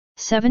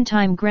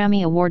Seven-time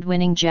Grammy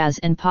Award-winning jazz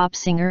and pop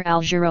singer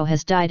Jarreau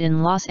has died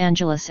in Los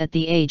Angeles at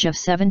the age of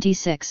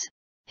 76,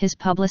 his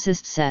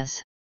publicist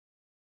says.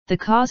 The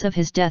cause of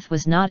his death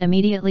was not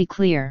immediately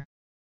clear.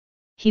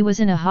 He was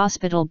in a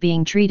hospital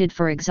being treated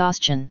for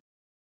exhaustion.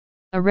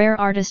 A rare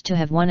artist to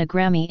have won a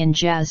Grammy in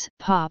jazz,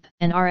 pop,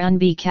 and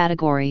R&B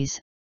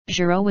categories,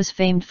 Jarreau was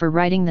famed for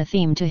writing the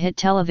theme to hit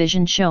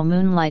television show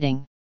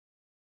Moonlighting.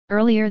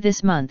 Earlier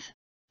this month,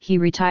 he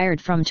retired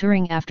from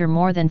touring after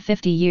more than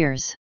 50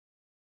 years.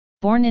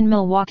 Born in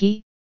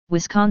Milwaukee,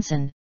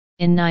 Wisconsin,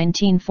 in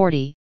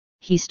 1940,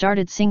 he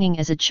started singing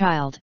as a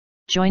child,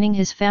 joining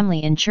his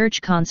family in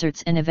church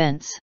concerts and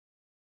events.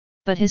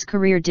 But his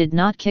career did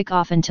not kick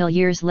off until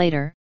years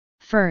later.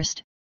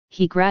 First,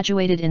 he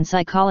graduated in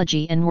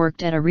psychology and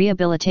worked at a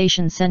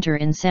rehabilitation center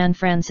in San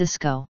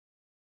Francisco.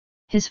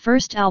 His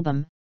first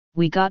album,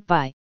 We Got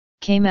By,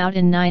 came out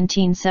in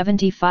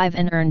 1975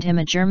 and earned him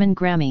a German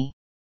Grammy.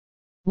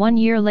 1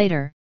 year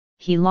later,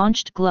 he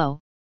launched Glow,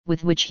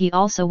 with which he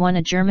also won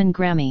a German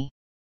Grammy.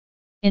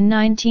 In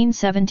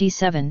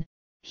 1977,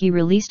 he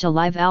released a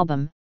live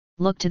album,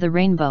 Look to the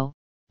Rainbow,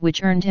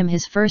 which earned him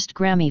his first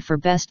Grammy for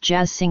Best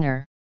Jazz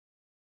Singer.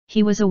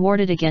 He was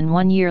awarded again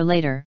 1 year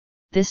later,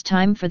 this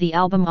time for the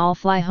album I'll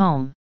Fly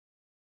Home.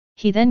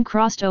 He then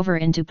crossed over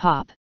into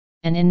pop,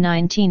 and in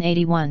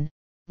 1981,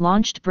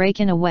 launched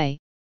Breakin' Away,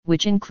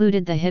 which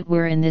included the hit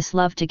We're in This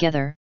Love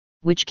Together,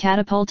 which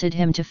catapulted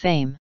him to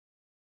fame.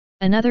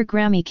 Another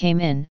Grammy came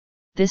in,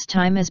 this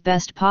time as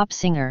Best Pop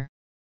Singer.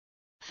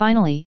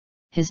 Finally,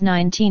 his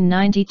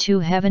 1992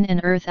 Heaven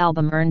and Earth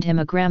album earned him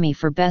a Grammy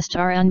for Best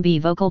R&B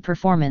Vocal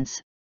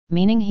Performance,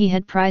 meaning he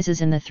had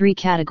prizes in the 3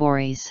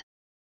 categories.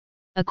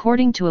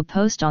 According to a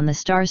post on the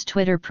star's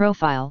Twitter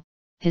profile,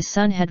 his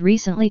son had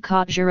recently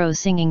caught Jarreau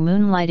singing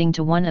Moonlighting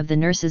to one of the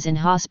nurses in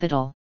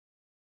hospital.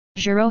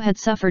 Jarreau had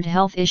suffered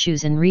health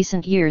issues in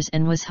recent years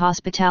and was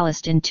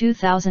hospitalized in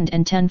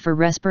 2010 for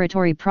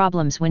respiratory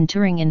problems when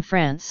touring in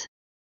France.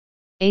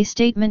 A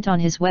statement on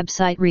his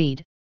website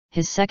read,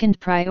 "His second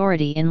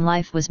priority in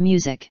life was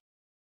music.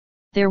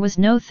 There was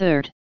no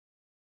third.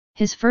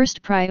 His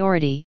first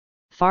priority,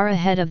 far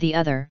ahead of the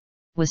other,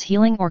 was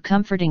healing or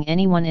comforting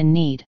anyone in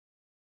need.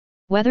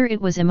 Whether it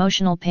was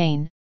emotional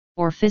pain,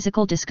 or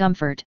physical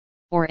discomfort,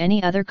 or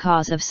any other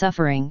cause of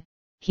suffering,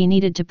 he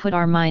needed to put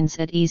our minds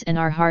at ease and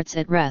our hearts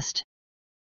at rest."